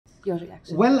Your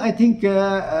reaction? Well, I think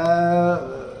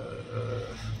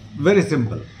very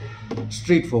simple,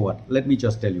 straightforward. Let me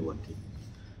just tell you one thing.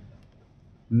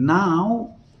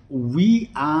 Now we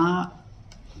are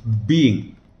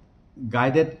being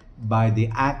guided by the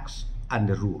acts and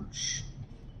the rules.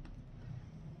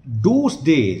 Those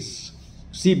days,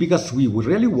 see, because we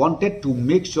really wanted to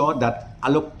make sure that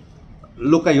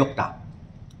Lokayukta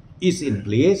is in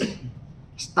place,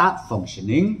 start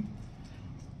functioning,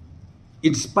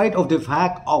 in spite of the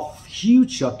fact of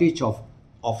huge shortage of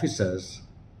officers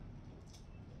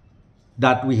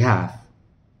that we have.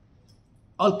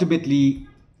 Ultimately,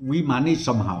 we managed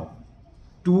somehow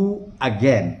to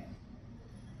again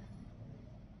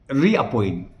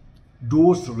reappoint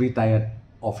those retired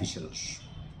officials.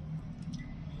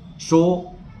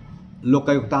 So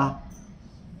Lokayukta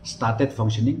started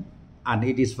functioning, and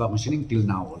it is functioning till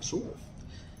now also.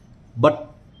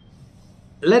 But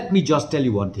let me just tell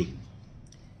you one thing.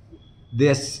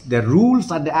 The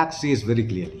rules and the act says very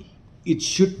clearly, it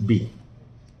should be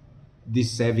the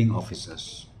serving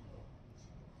officers.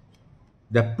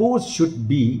 The post should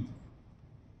be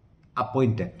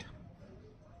appointed,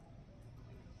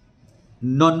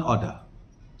 none other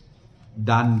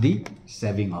than the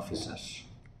serving officers.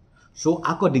 So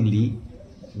accordingly,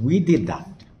 we did that.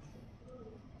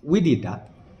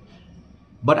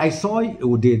 But I saw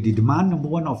the demand number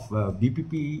one of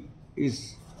BPP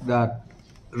is that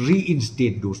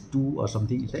reinstate those two or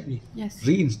something. Is that? Yes.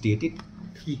 Reinstate it.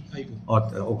 Or,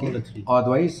 okay. All the three.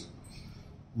 Otherwise,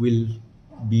 will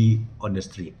be on the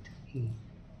street.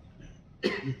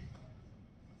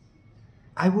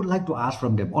 I would like to ask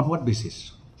from them, on what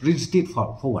basis? Reinstate for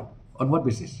what? On what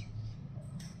basis?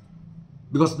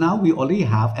 Because now we already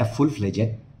have a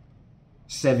full-fledged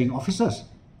serving officers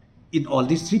in all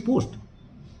these three posts.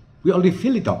 We already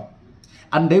fill it up.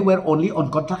 And they were only on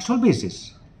contractual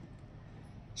basis.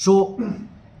 So,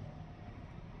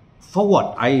 for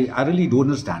what? I really don't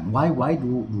understand. Why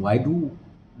do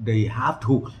they have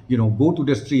to, go to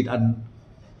the street and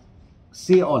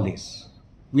say all this?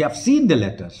 We have seen the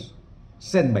letters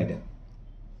sent by them.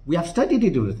 We have studied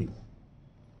it, everything.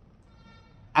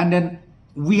 And then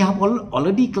we have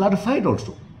already clarified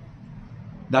also.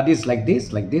 That is like this.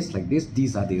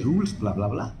 These are the rules, blah, blah,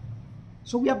 blah.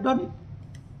 So we have done it.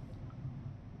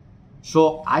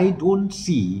 So I don't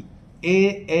see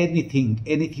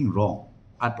anything wrong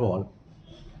at all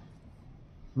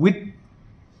with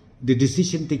the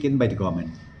decision taken by the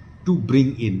government to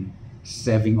bring in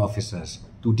serving officers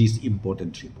to these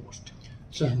important three posts.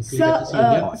 I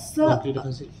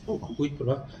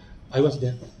was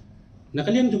there.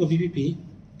 Nakalian juga BPP,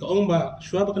 kaong ba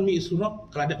Shah bakan mi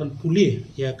isurok keladakan pulih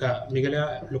ya ka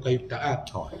Meghalaya Lokayukta at.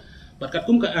 But kat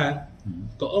kum ka at,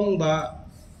 kaong ba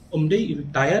omday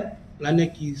retired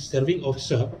lane ki serving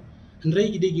officer,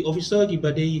 hendrai gi officer gi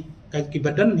badai ki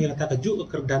badan ya kata kaju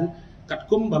kerdan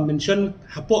kat kum ba mention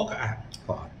hapok ka at.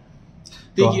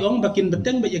 Tegi ong bakin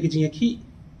beteng ba ya ki ki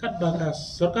kat ba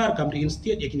sarkar kam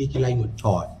reinstate ya kini ki lainun.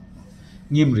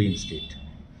 Ngim reinstate.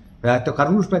 Ya to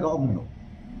karul supaya kaong no.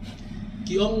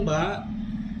 Kiong ba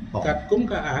kat kum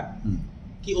ka at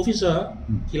ki officer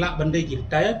kila bandai ki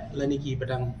retired lani ki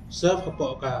badang serve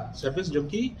hapo ka service job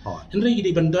ki henry ki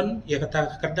di bandan ya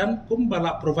kata kerdan kum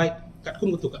bala provide kat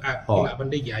kum tu ka at kila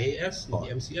bandai ki IAS ki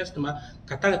MCS tema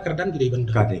kata kerdan ki di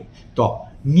bandan kade to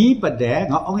ni pada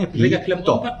ngong ya pi rega klem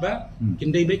ompat ba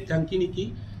kindai baik tang kini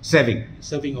ki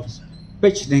serving officer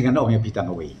page ni kan ong ya pi tang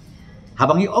away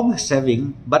habang ong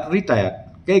serving but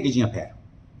retired kay gijinya pair.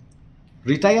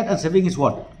 Retired and saving is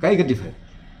what? Kaya different.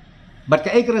 But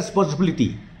kaya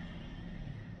responsibility.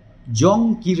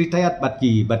 Jong ki retired but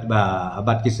ki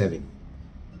saving.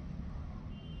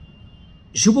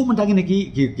 Shubo mentang ini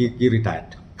ki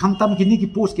retired. Kamtam kini ki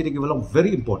post kini ki walang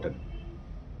very important.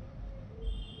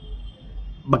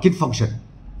 Makin function.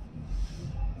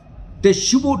 Te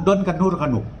shubo don kanur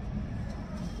kanu.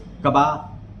 Kaba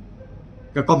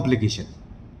ke complication.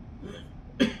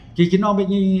 Ki kino be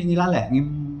ni lale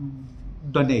ngim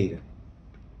donate.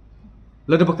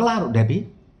 Lalu berkelar Debbie.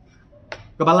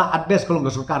 Kepala adbes kalau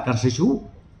nggak sukarkan sesu.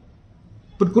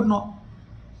 Pun no.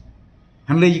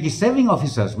 And lagi saving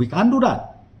officers, we can't do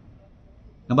that.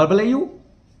 Nampak balik you?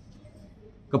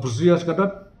 Keputusan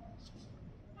sekadar.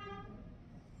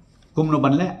 Kumno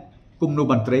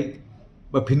ban Treh,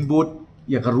 berpinbut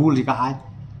ya kerul jika aj.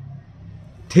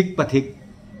 Tik patik,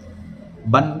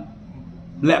 ban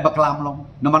lek berkelam long.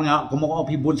 Namanya kumau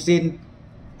pinbut sen.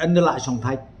 Anh lại trong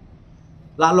thay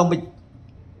là lòng mình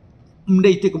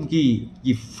đây thì cũng ki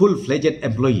full-fledged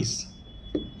employees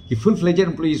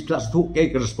plus thu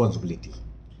cái responsibility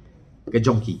cái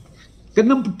trong ki cái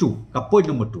number two cái point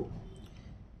number two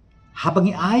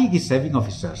Habangi ai ki saving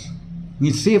officers.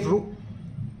 Ngi save ru.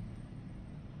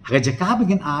 Haga jaka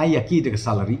bingin ai aki de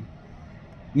salary.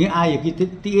 Ngi ai aki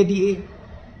TADA.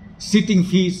 Sitting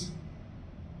fees.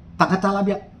 Takata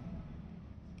labia.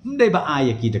 Ndai ba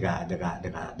ai aki de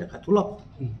tulop.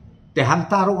 Te hang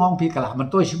taru ngong pi kala man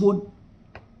toy sibun.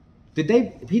 Te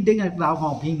dai pi deng dau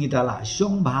ngong pi ngi dala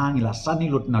syong ba ngi la sani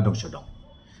lut na dong sodong.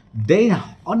 They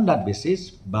on that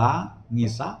basis ba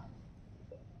ngisa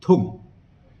Thung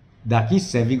daki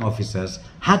saving officers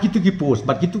ha kitu ki post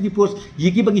but kitu ki post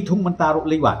yiki bagi Thung mentaruk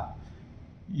lewat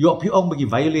yo pi ong bagi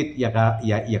violate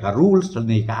ya ka rules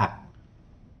ni ka ak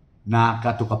na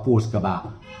ka tu ka post ka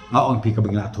ba ngaong pi ka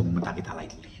bagi la Thung mentak kita lain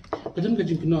Kajan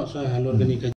kajing kena sa halor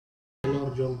gani ka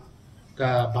halor jong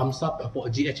ka bamsap apo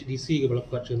GHDC ke balap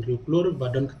kat sentru klur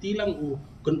badan ketilang u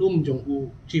kenum jong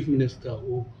u chief minister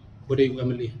u bodai u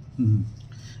amli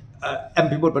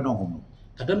MP bot panong hom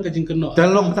kadang kajing kena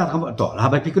telong ta kamu to lah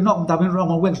ba pi kena ta min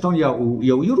rong Weng stong ya u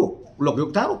Euro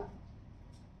Lokayukta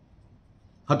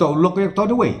atau Lokayukta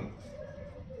the way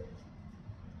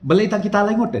balai ta kita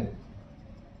lai ngoten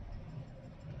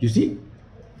you see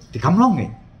di kamlong ni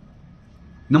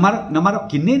namar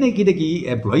kini ne ki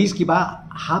employees ki ba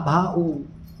ha u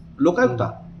Lokayukta